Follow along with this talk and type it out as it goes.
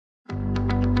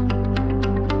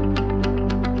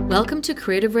Welcome to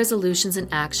Creative Resolutions in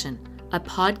Action, a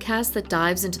podcast that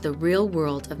dives into the real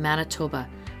world of Manitoba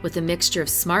with a mixture of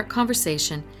smart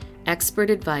conversation, expert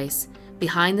advice,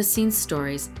 behind-the-scenes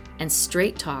stories, and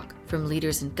straight talk from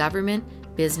leaders in government,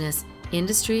 business,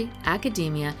 industry,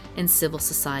 academia, and civil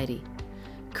society.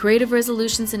 Creative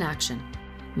Resolutions in Action,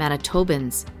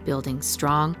 Manitobans building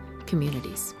strong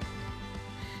communities.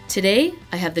 Today,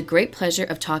 I have the great pleasure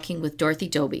of talking with Dorothy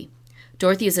Dobbie.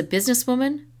 Dorothy is a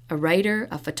businesswoman, a writer,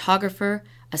 a photographer,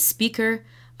 a speaker,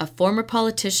 a former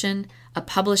politician, a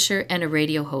publisher, and a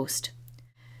radio host.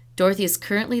 Dorothy is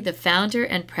currently the founder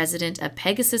and president of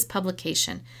Pegasus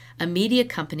Publication, a media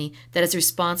company that is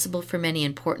responsible for many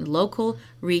important local,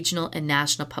 regional, and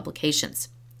national publications.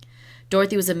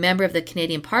 Dorothy was a member of the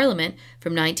Canadian Parliament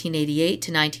from 1988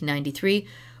 to 1993,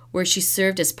 where she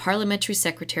served as parliamentary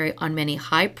secretary on many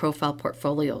high-profile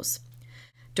portfolios.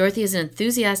 Dorothy is an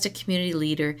enthusiastic community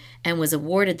leader and was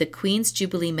awarded the Queen's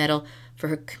Jubilee Medal for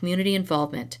her community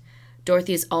involvement.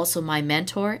 Dorothy is also my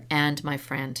mentor and my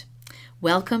friend.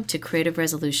 Welcome to Creative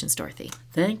Resolutions, Dorothy.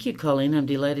 Thank you, Colleen. I'm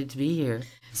delighted to be here.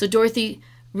 So, Dorothy,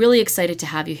 really excited to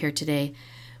have you here today.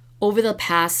 Over the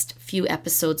past few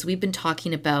episodes, we've been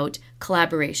talking about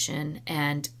collaboration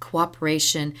and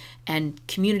cooperation and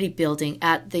community building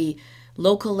at the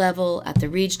local level, at the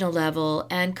regional level,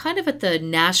 and kind of at the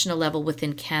national level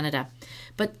within Canada.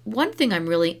 But one thing I'm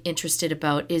really interested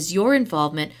about is your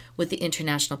involvement with the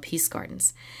International Peace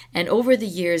Gardens. And over the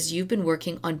years, you've been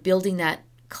working on building that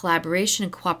collaboration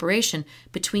and cooperation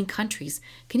between countries.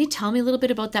 Can you tell me a little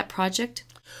bit about that project?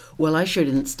 Well, I sure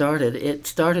didn't start it. It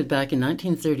started back in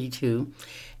 1932,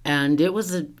 and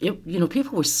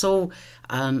people were so,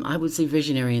 I would say,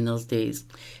 visionary in those days.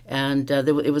 And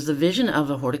it was the vision of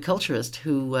a horticulturist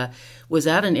who was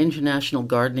at an international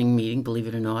gardening meeting, believe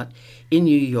it or not, in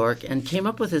New York, and came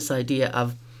up with this idea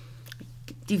of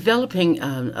developing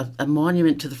a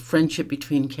monument to the friendship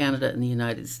between Canada and the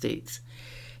United States.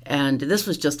 And this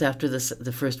was just after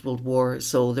the First World War,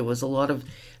 so there was a lot of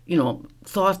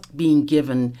thought being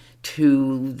given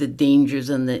to the dangers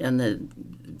and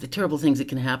the terrible things that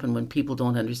can happen when people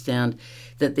don't understand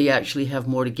that they actually have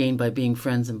more to gain by being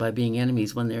friends than by being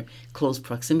enemies when they're close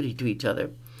proximity to each other.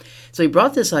 So he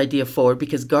brought this idea forward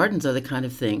because gardens are the kind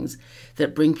of things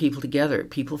that bring people together.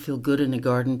 People feel good in a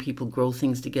garden. People grow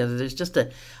things together. There's just a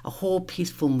whole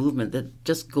peaceful movement that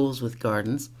just goes with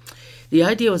gardens. The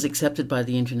idea was accepted by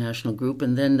the international group,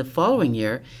 and then the following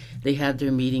year, they had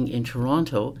their meeting in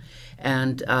Toronto,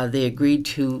 and they agreed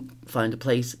to find a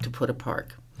place to put a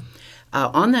park.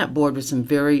 On that board were some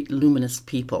very luminous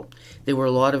people. There were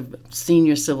a lot of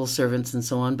senior civil servants and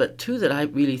so on, but two that I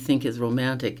really think is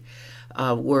romantic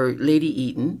were Lady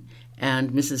Eaton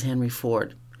and Mrs. Henry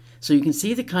Ford. So you can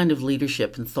see the kind of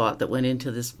leadership and thought that went into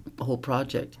this whole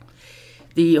project.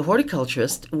 The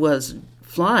horticulturist was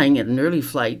flying at an early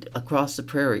flight across the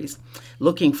prairies,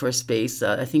 looking for a space.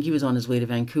 I think he was on his way to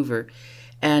Vancouver,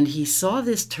 and he saw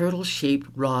this turtle-shaped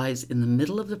rise in the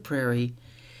middle of the prairie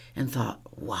and thought,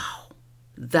 wow,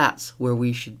 that's where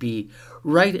we should be,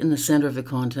 right in the center of the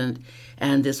continent,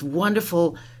 and this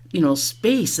wonderful,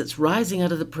 space that's rising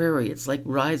out of the prairie. It's like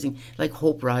rising, like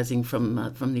hope rising from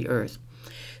the earth.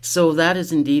 So that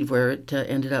is indeed where it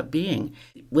ended up being.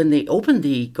 When they opened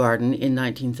the garden in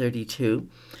 1932,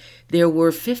 there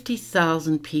were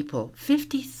 50,000 people.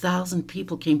 50,000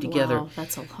 people came together. Wow,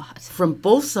 that's a lot. From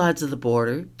both sides of the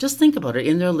border. Just think about it,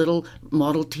 in their little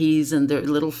Model Ts and their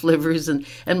little flivvers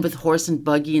and with horse and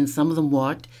buggy, and some of them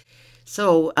walked.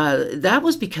 So that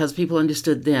was because people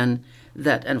understood then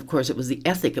that, and of course it was the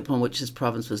ethic upon which this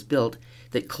province was built,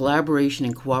 that collaboration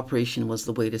and cooperation was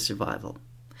the way to survival.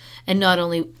 And not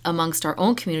only amongst our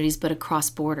own communities, but across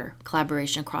border,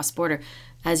 collaboration across border.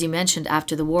 As you mentioned,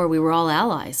 after the war, we were all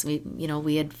allies.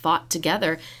 We had fought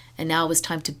together, and now it was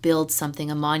time to build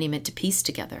something, a monument to peace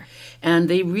together. And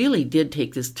they really did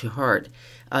take this to heart.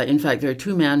 In fact, there are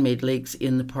two man-made lakes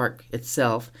in the park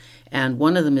itself, and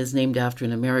one of them is named after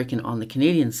an American on the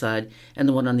Canadian side, and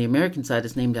the one on the American side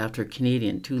is named after a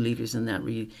Canadian, two leaders in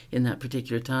that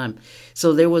particular time.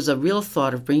 So there was a real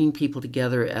thought of bringing people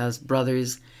together as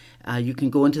brothers. You can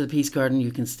go into the Peace Garden,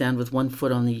 you can stand with one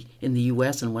foot in the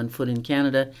U.S. and one foot in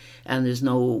Canada, and there's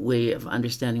no way of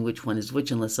understanding which one is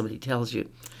which unless somebody tells you.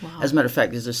 Wow. As a matter of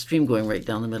fact, there's a stream going right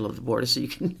down the middle of the border, so you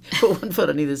can put one foot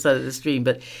on either side of the stream.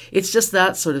 But it's just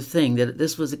that sort of thing, that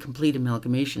this was a complete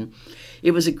amalgamation.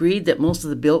 It was agreed that most of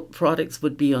the built products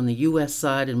would be on the U.S.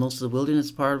 side, and most of the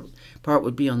wilderness part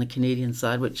would be on the Canadian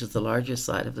side, which is the largest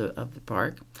side of the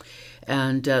park.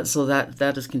 And so that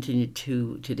has continued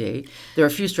to today. There are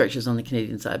a few structures on the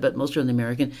Canadian side, but most are on the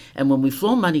American. And when we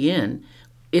flow money in,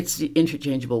 it's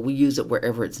interchangeable. We use it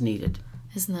wherever it's needed.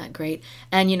 Isn't that great?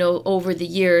 And, over the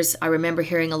years, I remember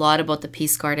hearing a lot about the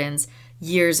Peace Gardens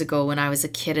years ago when I was a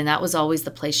kid, and that was always the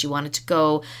place you wanted to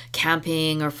go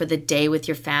camping or for the day with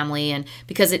your family, and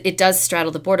because it does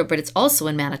straddle the border, but it's also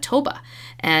in Manitoba,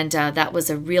 and that was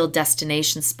a real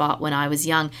destination spot when I was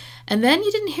young. And then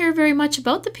you didn't hear very much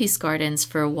about the Peace Gardens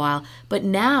for a while, but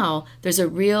now there's a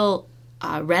real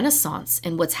renaissance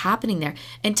in what's happening there.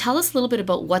 And tell us a little bit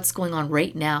about what's going on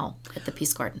right now at the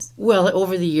Peace Gardens. Well,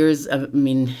 over the years, I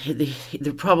mean,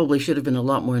 there probably should have been a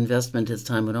lot more investment as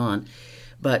time went on.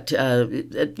 But,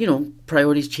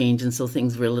 priorities change, and so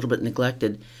things were a little bit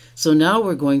neglected. So now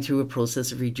we're going through a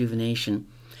process of rejuvenation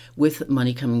with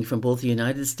money coming from both the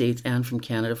United States and from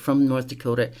Canada, from North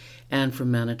Dakota and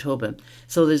from Manitoba.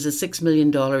 So there's a $6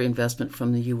 million investment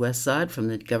from the U.S. side, from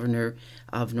the governor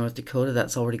of North Dakota.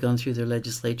 That's already gone through their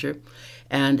legislature.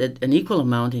 And an equal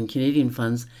amount in Canadian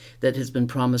funds that has been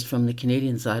promised from the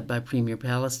Canadian side by Premier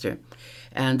Pallister.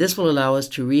 And this will allow us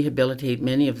to rehabilitate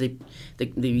many of the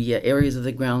areas of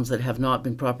the grounds that have not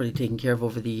been properly taken care of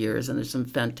over the years. And there's some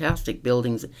fantastic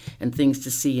buildings and things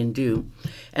to see and do.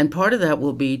 And part of that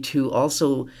will be to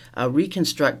also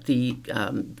reconstruct the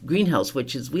greenhouse,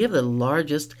 we have the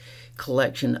largest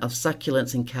collection of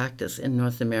succulents and cactus in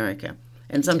North America.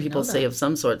 And some people say of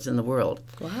some sorts in the world.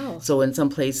 Wow. So in some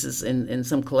places, in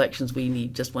some collections, we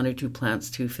need just one or two plants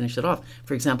to finish it off.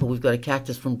 For example, we've got a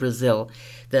cactus from Brazil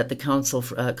that the consul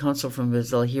from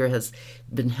Brazil here has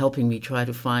been helping me try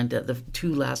to find the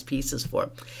two last pieces for.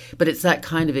 But it's that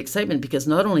kind of excitement, because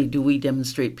not only do we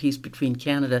demonstrate peace between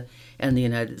Canada and the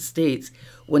United States,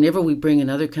 whenever we bring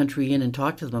another country in and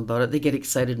talk to them about it, they get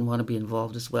excited and want to be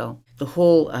involved as well. The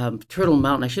whole Turtle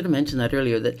Mountain, I should have mentioned that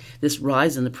earlier, that this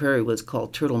rise in the prairie was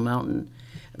called Turtle Mountain.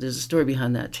 There's a story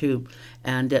behind that too.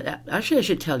 And actually I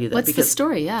should tell you that. What's the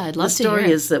story? Yeah, I'd love to hear. The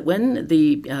story is that when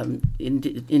the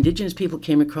indigenous people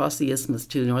came across the isthmus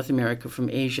to North America from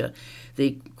Asia,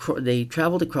 they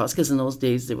traveled across, because in those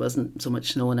days there wasn't so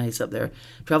much snow and ice up there,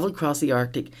 traveled across the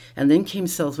Arctic, and then came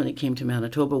south when it came to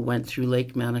Manitoba, went through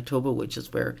Lake Manitoba, which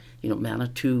is where,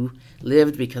 Manitou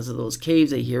lived because of those caves.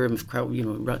 They hear him,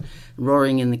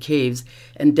 roaring in the caves,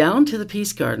 and down to the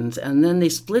Peace Gardens, and then they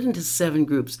split into 7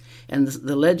 groups, and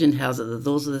the legend has it that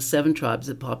those are the 7 tribes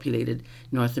that populated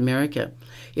North America.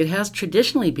 It has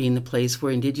traditionally been the place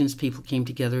where indigenous people came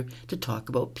together to talk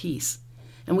about peace.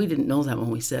 And we didn't know that when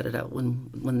we set it out, when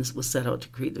this was set out to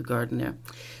create the garden there.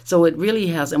 So it really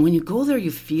has, and when you go there,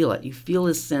 you feel it. You feel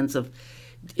this sense of,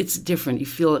 it's different. You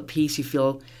feel at peace. You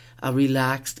feel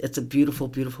relaxed. It's a beautiful,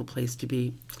 beautiful place to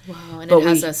be. Wow, and it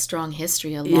has a strong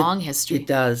history, long history. It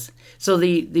does. So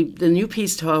the new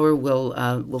Peace Tower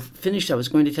will finish. I was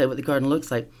going to tell you what the garden looks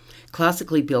like.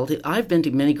 Classically built. I've been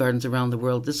to many gardens around the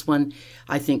world. This one,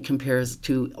 I think, compares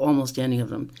to almost any of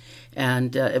them.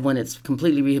 And when it's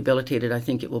completely rehabilitated, I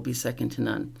think it will be second to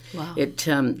none. Wow.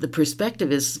 The perspective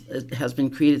has been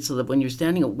created so that when you're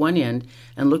standing at one end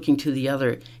and looking to the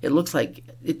other, it looks like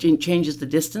it changes the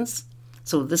distance.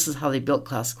 So this is how they built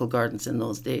classical gardens in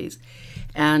those days.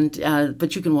 And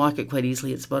but you can walk it quite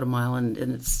easily. It's about a mile, and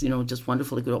it's just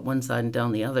wonderful to go up one side and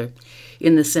down the other.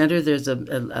 In the center, there's a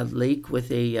lake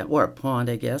with or a pond,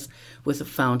 I guess, with a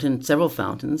fountain, several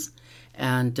fountains,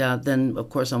 and then of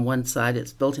course on one side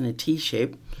it's built in a T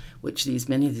shape, which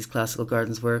many of these classical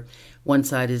gardens were. One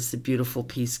side is the beautiful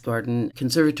Peace Garden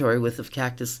Conservatory with a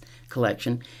cactus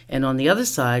collection, and on the other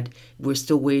side we're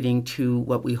still waiting to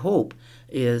what we hope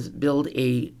is build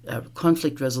a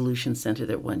conflict resolution center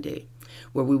there one day,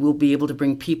 where we will be able to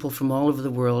bring people from all over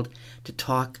the world to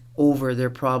talk over their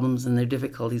problems and their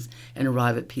difficulties and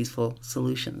arrive at peaceful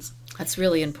solutions. That's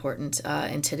really important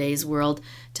in today's world,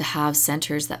 to have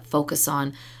centers that focus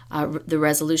on the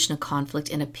resolution of conflict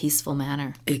in a peaceful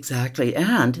manner. Exactly.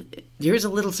 And here's a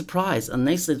little surprise, a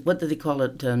nice, what do they call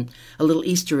it, a little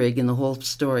Easter egg in the whole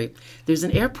story. There's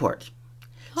an airport.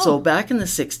 Oh. So back in the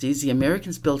 60s, the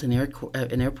Americans built an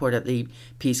airport at the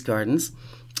Peace Gardens.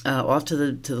 Off to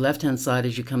the left-hand side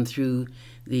as you come through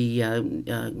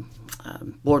the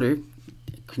border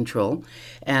control.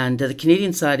 And the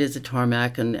Canadian side is the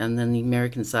tarmac, and then the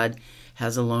American side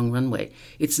has a long runway.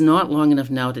 It's not long enough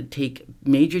now to take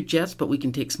major jets, but we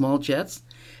can take small jets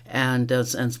and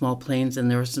small planes,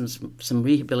 and there are some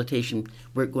rehabilitation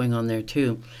work going on there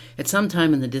too. At some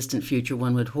time in the distant future,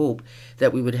 one would hope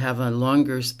that we would have a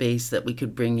longer space that we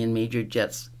could bring in major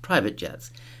jets, private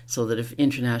jets, so that if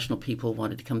international people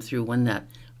wanted to come through when that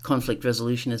conflict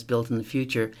resolution is built in the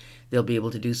future, they'll be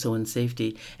able to do so in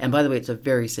safety. And by the way, it's a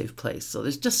very safe place. So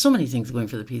there's just so many things going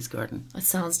for the Peace Garden. It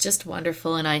sounds just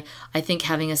wonderful. And I think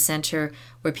having a center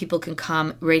where people can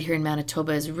come right here in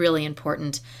Manitoba is really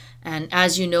important. And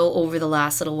as you know, over the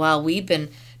last little while, we've been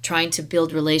trying to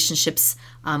build relationships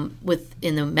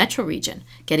within the metro region,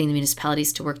 getting the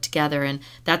municipalities to work together. And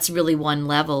that's really one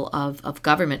level of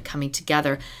government coming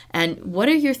together. And what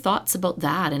are your thoughts about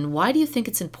that? And why do you think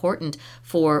it's important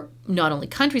for not only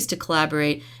countries to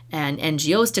collaborate and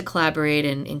NGOs to collaborate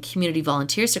and community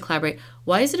volunteers to collaborate?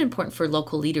 Why is it important for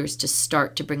local leaders to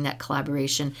start to bring that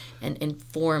collaboration and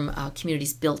form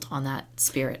communities built on that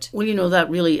spirit? Well, that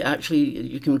really actually,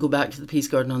 you can go back to the Peace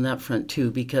Garden on that front too,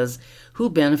 because who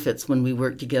benefits when we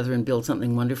work together and build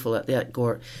something wonderful at that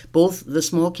gore? Both the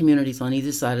small communities on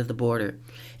either side of the border,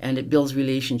 and it builds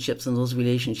relationships, and those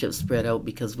relationships spread out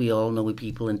because we all know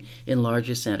people in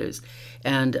larger centers.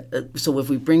 And so if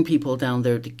we bring people down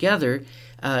there together,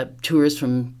 tourists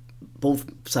from both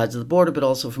sides of the border, but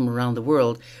also from around the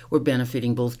world, we're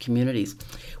benefiting both communities.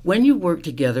 When you work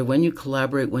together, when you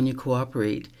collaborate, when you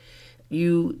cooperate,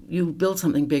 you build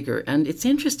something bigger. And it's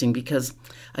interesting because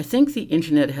I think the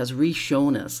internet has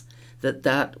re-shown us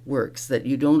that works, that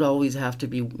you don't always have to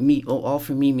be me, all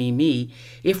for me, me, me.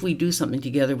 If we do something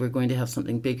together, we're going to have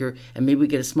something bigger, and maybe we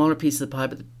get a smaller piece of the pie,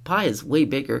 but the pie is way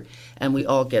bigger, and we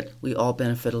all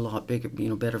benefit a lot bigger,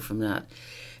 better from that.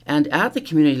 And at the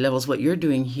community levels, what you're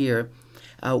doing here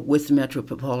with the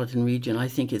metropolitan region, I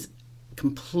think is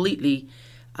completely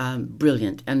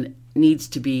brilliant and needs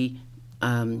to be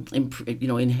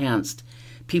enhanced.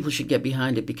 People should get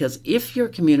behind it, because if your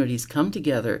communities come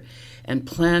together and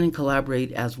plan and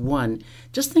collaborate as one,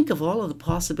 just think of all of the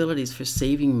possibilities for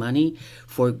saving money,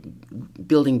 for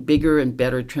building bigger and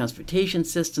better transportation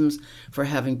systems, for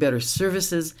having better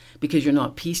services, because you're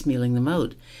not piecemealing them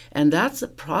out. And that's a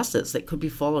process that could be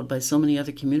followed by so many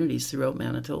other communities throughout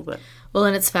Manitoba. Well,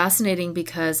 and it's fascinating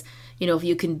because, if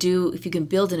you can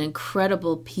build an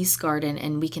incredible peace garden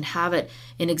and we can have it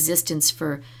in existence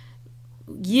for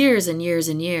years and years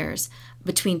and years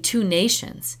between two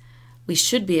nations, we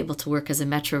should be able to work as a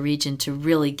metro region to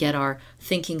really get our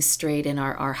thinking straight and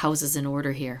our houses in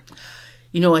order here.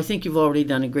 I think you've already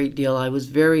done a great deal. I was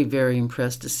very, very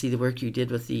impressed to see the work you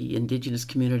did with the Indigenous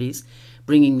communities,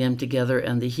 bringing them together,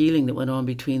 and the healing that went on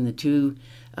between the two,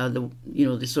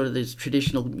 the sort of these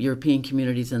traditional European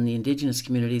communities and the Indigenous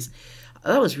communities.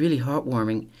 That was really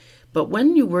heartwarming. But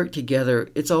when you work together,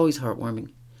 it's always heartwarming.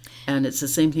 And it's the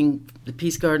same thing, the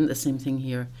Peace Garden, the same thing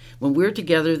here. When we're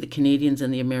together, the Canadians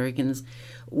and the Americans,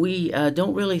 we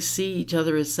don't really see each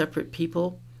other as separate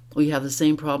people. We have the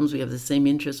same problems, we have the same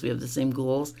interests, we have the same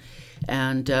goals.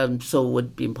 And so it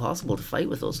would be impossible to fight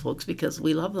with those folks because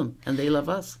we love them and they love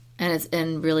us.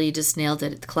 And really you just nailed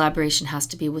it. The collaboration has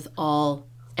to be with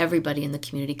everybody in the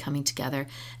community coming together.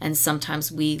 And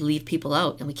sometimes we leave people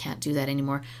out, and we can't do that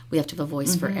anymore. We have to have a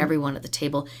voice for everyone at the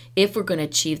table if we're going to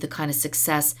achieve the kind of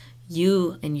success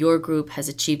you and your group has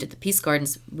achieved at the Peace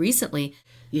Gardens recently.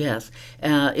 Yes.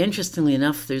 Interestingly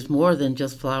enough, there's more than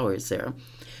just flowers there.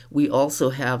 We also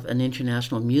have an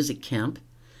international music camp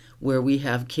where we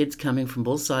have kids coming from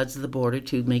both sides of the border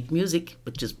to make music,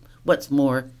 which is what's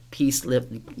more peace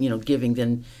giving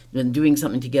than doing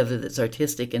something together that's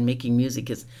artistic, and making music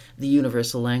is the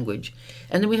universal language.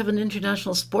 And then we have an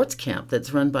international sports camp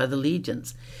that's run by the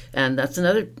Legions, and that's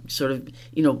another sort of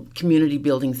community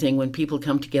building thing when people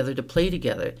come together to play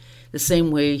together. The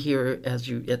same way here as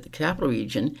you at the Capital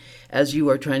Region, as you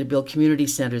are trying to build community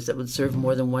centers that would serve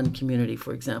more than one community,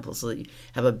 for example, so that you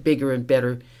have a bigger and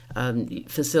better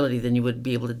facility than you would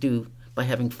be able to do by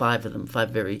having 5 of them, 5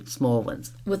 very small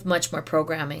ones. With much more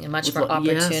programming and much more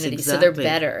opportunity. Yes, exactly. So they're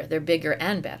better. They're bigger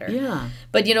and better. Yeah.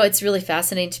 But, it's really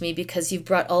fascinating to me because you've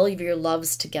brought all of your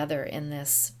loves together in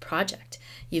this project.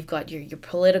 You've got your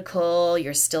political,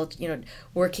 you're still,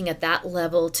 working at that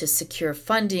level to secure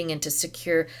funding and to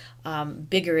secure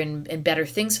bigger and better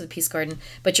things for the Peace Garden.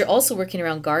 But you're also working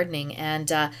around gardening.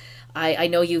 And I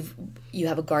know you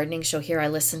have a gardening show here. I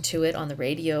listen to it on the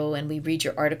radio, and we read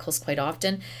your articles quite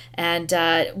often. And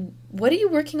what are you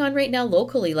working on right now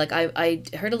locally? Like I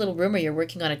heard a little rumor you're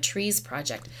working on a trees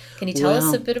project. Can you tell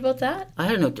us a bit about that? I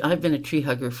don't know. I've been a tree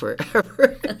hugger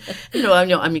forever.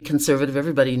 I'm a conservative.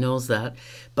 Everybody knows that.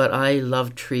 But I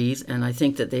love trees, and I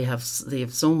think that they have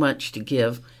so much to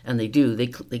give, and they do. They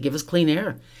give us clean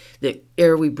air. The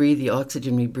air we breathe, the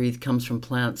oxygen we breathe comes from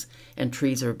plants, and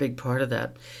trees are a big part of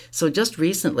that. So just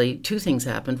recently, 2 things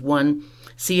happened. One,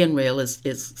 CN Rail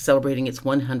is celebrating its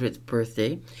 100th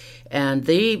birthday, and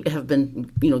they have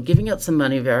been, giving out some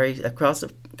money across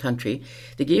the country.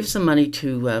 They gave some money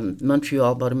to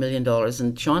Montreal, about $1 million,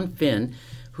 and Sean Finn,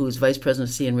 who's vice president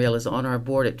of CN Rail, is on our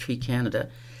board at Tree Canada,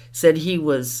 said he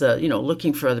was,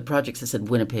 looking for other projects. I said,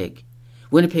 Winnipeg.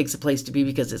 Winnipeg's the place to be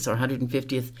because it's our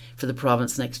 150th for the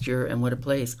province next year, and what a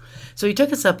place. So he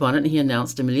took us up on it, and he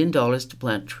announced $1 million to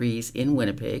plant trees in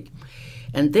Winnipeg.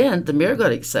 And then the mayor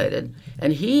got excited,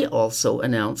 and he also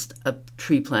announced a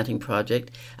tree planting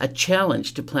project, a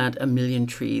challenge to plant 1 million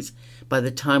trees by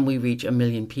the time we reach 1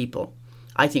 million people.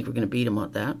 I think we're going to beat him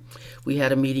on that. We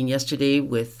had a meeting yesterday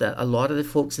with a lot of the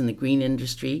folks in the green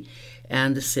industry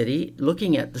and the city,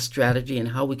 looking at the strategy and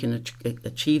how we can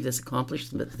achieve this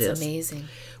accomplishment. That's amazing.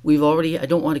 We've already. I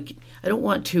don't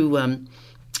want to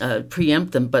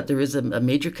preempt them, but there is a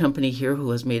major company here who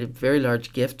has made a very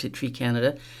large gift to Tree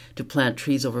Canada to plant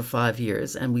trees over 5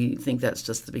 years, and we think that's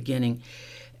just the beginning.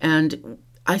 And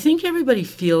I think everybody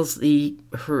feels the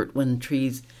hurt when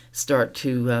trees start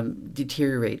to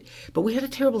deteriorate. But we had a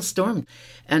terrible storm,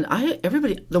 and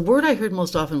the word I heard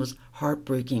most often was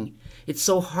heartbreaking. It's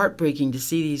so heartbreaking to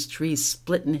see these trees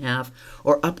split in half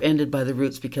or upended by the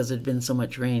roots because there'd been so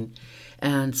much rain.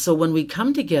 And so when we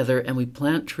come together and we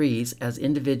plant trees as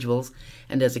individuals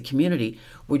and as a community,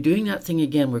 we're doing that thing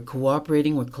again. We're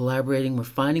cooperating, we're collaborating, we're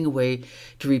finding a way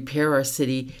to repair our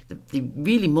city. The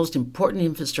really most important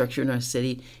infrastructure in our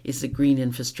city is the green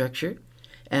infrastructure.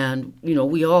 And,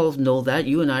 we all know that.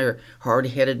 You and I are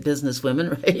hard-headed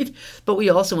businesswomen, right? But we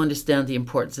also understand the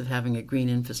importance of having a green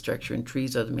infrastructure, and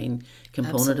trees are the main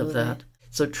component of that.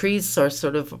 So trees are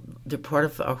they're part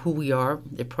of who we are.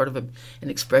 They're part of an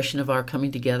expression of our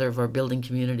coming together, of our building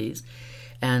communities.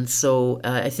 And so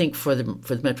I think for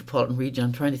the metropolitan region,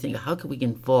 I'm trying to think of how can we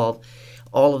involve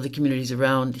all of the communities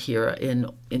around here in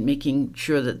making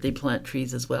sure that they plant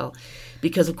trees as well.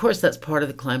 Because, of course, that's part of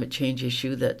the climate change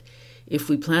issue, that if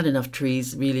we plant enough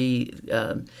trees, really,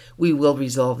 we will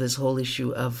resolve this whole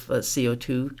issue of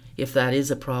CO2, if that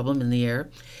is a problem in the air.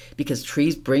 Because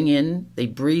trees breathe in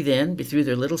through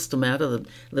their little stomata, the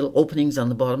little openings on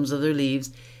the bottoms of their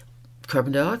leaves,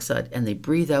 carbon dioxide, and they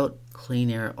breathe out clean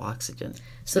air, oxygen.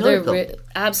 So they're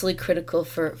absolutely critical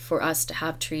for us to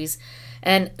have trees.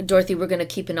 And Dorothy, we're going to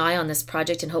keep an eye on this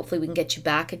project, and hopefully we can get you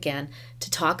back again to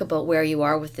talk about where you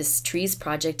are with this trees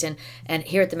project. And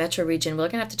here at the Metro region, we're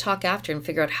going to have to talk after and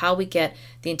figure out how we get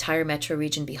the entire Metro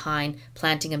region behind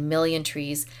planting 1 million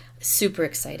trees. Super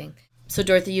exciting. So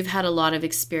Dorothy, you've had a lot of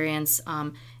experience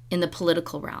in the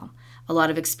political realm, a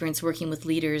lot of experience working with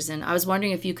leaders. And I was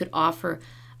wondering if you could offer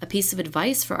a piece of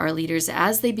advice for our leaders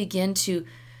as they begin to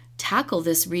tackle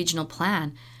this regional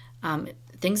plan.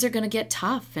 Things are going to get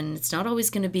tough, and it's not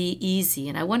always going to be easy.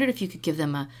 And I wondered if you could give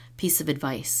them a piece of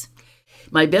advice.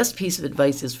 My best piece of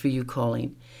advice is for you,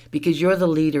 Colleen, because you're the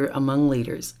leader among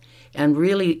leaders. And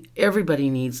really,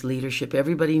 everybody needs leadership.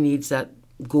 Everybody needs that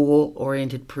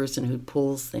goal-oriented person who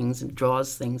pulls things and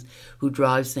draws things, who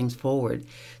drives things forward.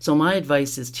 So my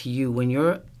advice is to you, when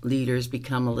your leaders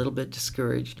become a little bit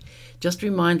discouraged, just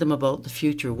remind them about the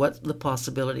future, what the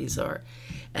possibilities are.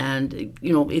 And,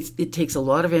 it takes a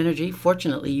lot of energy.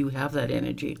 Fortunately, you have that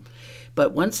energy.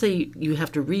 But once you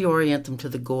have to reorient them to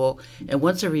the goal. And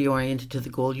once they're reoriented to the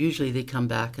goal, usually they come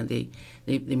back and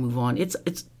they move on.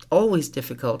 It's always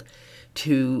difficult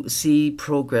to see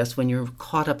progress when you're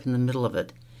caught up in the middle of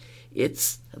it.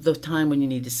 It's the time when you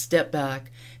need to step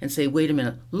back and say, wait a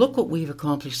minute, look what we've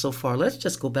accomplished so far. Let's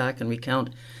just go back and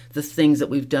recount the things that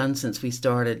we've done since we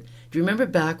started. Do you remember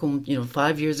back when,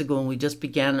 5 years ago when we just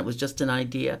began and it was just an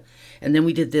idea? And then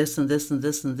we did this and this and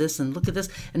this and this, and look at this.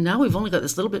 And now we've only got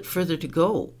this little bit further to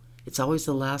go. It's always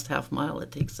the last half mile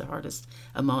that takes the hardest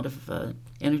amount of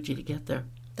energy to get there.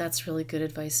 That's really good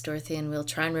advice, Dorothy, and we'll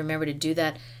try and remember to do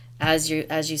that. As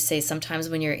you say, sometimes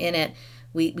when you're in it,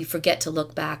 we forget to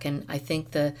look back, and I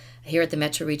think here at the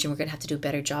Metro region, we're going to have to do a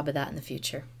better job of that in the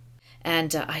future.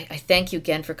 And I thank you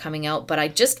again for coming out, but I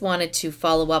just wanted to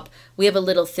follow up. We have a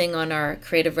little thing on our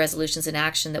Creative Resolutions in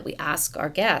Action that we ask our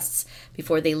guests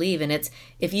before they leave, and it's,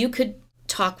 if you could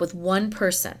talk with one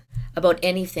person about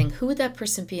anything, who would that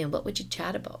person be, and what would you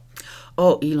chat about?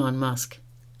 Oh, Elon Musk.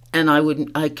 And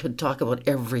I could talk about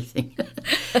everything.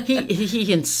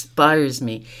 He inspires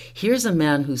me. Here's a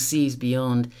man who sees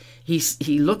beyond.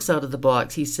 He looks out of the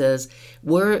box. He says,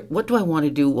 what do I want to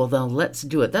do? Well, then let's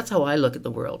do it. That's how I look at the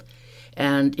world.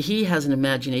 And he has an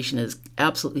imagination that is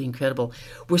absolutely incredible.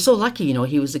 We're so lucky,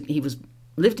 he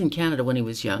lived in Canada when he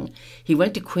was young. He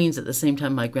went to Queens at the same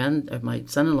time my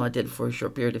son-in-law did for a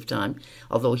short period of time,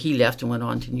 although he left and went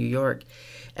on to New York.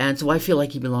 And so I feel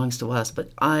like he belongs to us,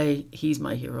 but he's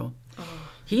my hero. Oh.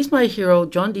 He's my hero.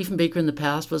 John Diefenbaker in the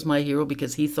past was my hero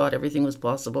because he thought everything was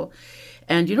possible.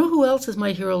 And you know who else is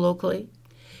my hero locally?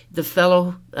 The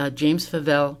fellow, James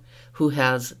Favell, who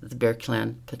has the Bear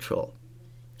Clan Patrol.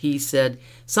 He said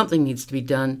something needs to be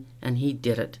done, and he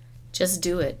did it. Just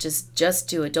do it. Just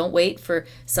do it. Don't wait for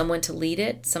someone to lead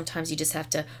it. Sometimes you just have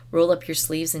to roll up your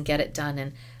sleeves and get it done.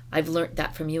 And I've learned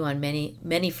that from you on many,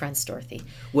 many fronts, Dorothy.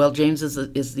 Well, James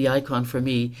is the icon for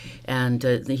me, and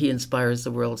he inspires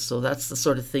the world. So that's the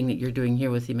sort of thing that you're doing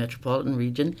here with the Metropolitan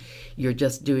Region. You're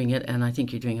just doing it, and I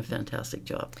think you're doing a fantastic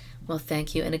job. Well,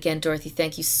 thank you. And again, Dorothy,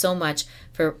 thank you so much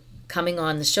for coming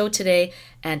on the show today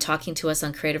and talking to us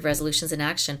on Creative Resolutions in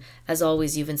Action. As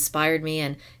always, you've inspired me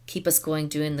and keep us going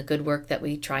doing the good work that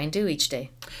we try and do each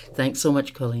day. Thanks so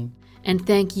much, Colleen. And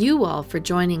thank you all for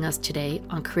joining us today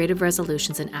on Creative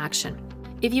Resolutions in Action.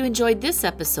 If you enjoyed this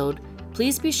episode,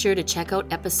 please be sure to check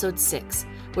out episode 6,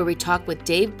 where we talk with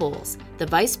Dave Bowles, the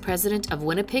Vice President of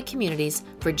Winnipeg Communities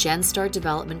for GenStar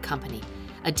Development Company,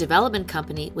 a development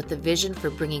company with the vision for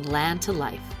bringing land to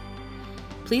life.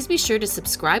 Please be sure to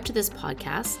subscribe to this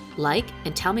podcast, like,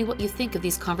 and tell me what you think of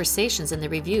these conversations in the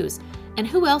reviews, and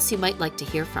who else you might like to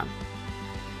hear from.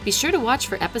 Be sure to watch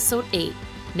for episode 8,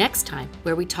 next time,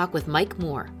 where we talk with Mike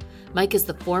Moore. Mike is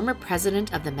the former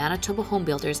president of the Manitoba Home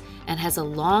Builders and has a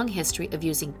long history of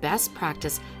using best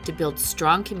practice to build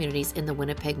strong communities in the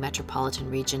Winnipeg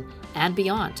metropolitan region and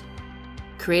beyond.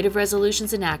 Creative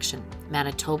Resolutions in Action,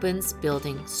 Manitobans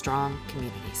building strong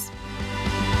communities.